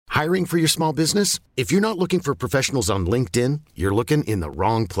Hiring for your small business? If you're not looking for professionals on LinkedIn, you're looking in the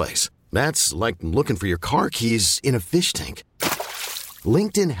wrong place. That's like looking for your car keys in a fish tank.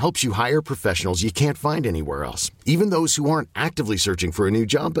 LinkedIn helps you hire professionals you can't find anywhere else, even those who aren't actively searching for a new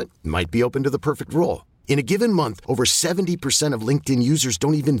job but might be open to the perfect role. In a given month, over 70% of LinkedIn users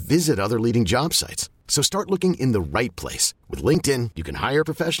don't even visit other leading job sites. So start looking in the right place. With LinkedIn, you can hire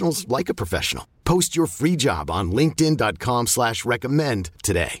professionals like a professional. Post your free job on linkedin.com/recommend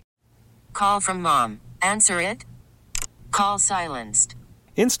today. Call from mom. Answer it. Call silenced.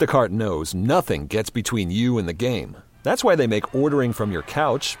 Instacart knows nothing gets between you and the game. That's why they make ordering from your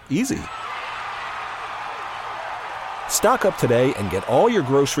couch easy. Stock up today and get all your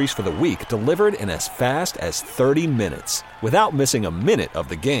groceries for the week delivered in as fast as 30 minutes without missing a minute of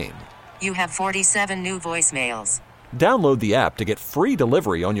the game. You have 47 new voicemails. Download the app to get free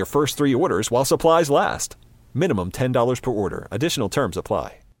delivery on your first 3 orders while supplies last. Minimum $10 per order. Additional terms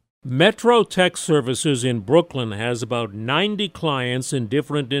apply. Metro Tech Services in Brooklyn has about 90 clients in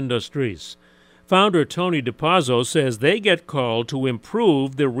different industries. Founder Tony DePazzo says they get called to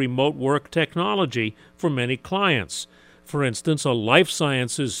improve their remote work technology for many clients. For instance, a life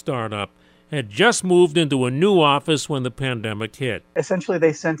sciences startup had just moved into a new office when the pandemic hit. Essentially,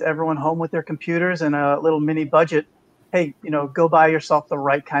 they sent everyone home with their computers and a little mini budget. Hey, go buy yourself the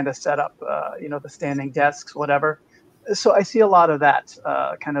right kind of setup, the standing desks, whatever. So I see a lot of that,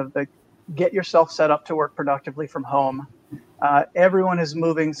 kind of the get yourself set up to work productively from home. Everyone is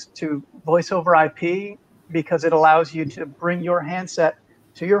moving to voice over IP because it allows you to bring your handset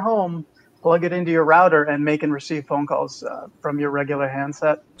to your home, plug it into your router, and make and receive phone calls from your regular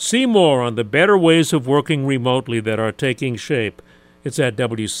handset. See more on the better ways of working remotely that are taking shape. It's at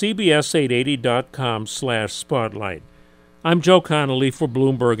WCBS880.com/spotlight. I'm Joe Connolly for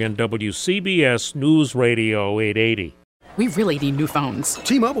Bloomberg and WCBS News Radio 880. We really need new phones.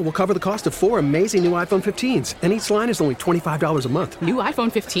 T-Mobile will cover the cost of 4 amazing new iPhone 15s, and each line is only $25 a month. New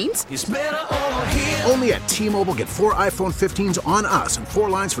iPhone 15s? It's better over here. Only at T-Mobile, get 4 iPhone 15s on us and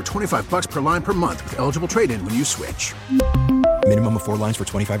 4 lines for $25 per line per month with eligible trade-in when you switch. Minimum of 4 lines for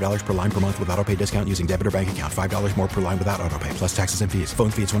 $25 per line per month with autopay discount using debit or bank account. $5 more per line without autopay, plus taxes and fees. Phone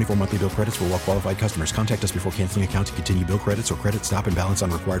fee at 24 monthly bill credits for well-qualified customers. Contact us before canceling account to continue bill credits or credit stop and balance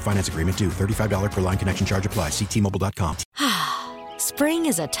on required finance agreement due. $35 per line connection charge applies. See T-Mobile.com. Spring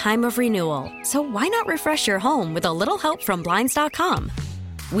is a time of renewal, so why not refresh your home with a little help from Blinds.com?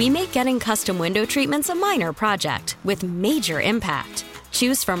 We make getting custom window treatments a minor project with major impact.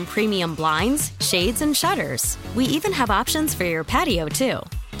 Choose from premium blinds, shades, and shutters. We even have options for your patio, too.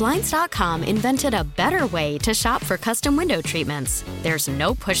 Blinds.com invented a better way to shop for custom window treatments. There's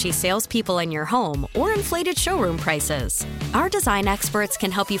no pushy salespeople in your home or inflated showroom prices. Our design experts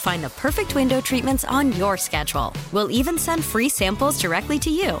can help you find the perfect window treatments on your schedule. We'll even send free samples directly to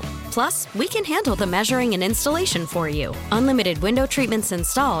you. Plus, we can handle the measuring and installation for you. Unlimited window treatments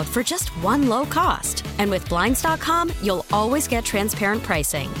installed for just one low cost. And with Blinds.com, you'll always get transparent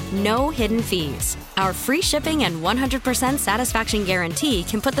pricing. No hidden fees. Our free shipping and 100% satisfaction guarantee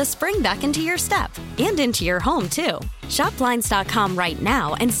can put the spring back into your step and into your home, too. Shop Blinds.com right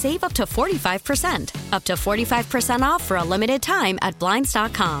now and save up to 45%. Up to 45% off for a limited time at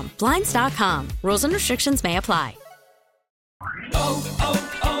Blinds.com. Blinds.com. Rules and restrictions may apply.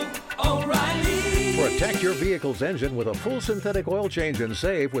 O'Reilly. Protect your vehicle's engine with a full synthetic oil change and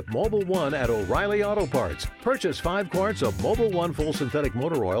save with Mobil 1 at O'Reilly Auto Parts. Purchase 5 quarts of Mobil 1 full synthetic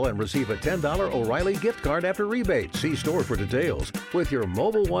motor oil and receive a $10 O'Reilly gift card after rebate. See store for details. With your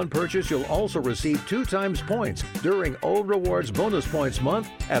Mobil 1 purchase, you'll also receive 2 times points during O Rewards Bonus Points Month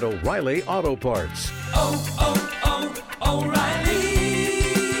at O'Reilly Auto Parts. O'Reilly.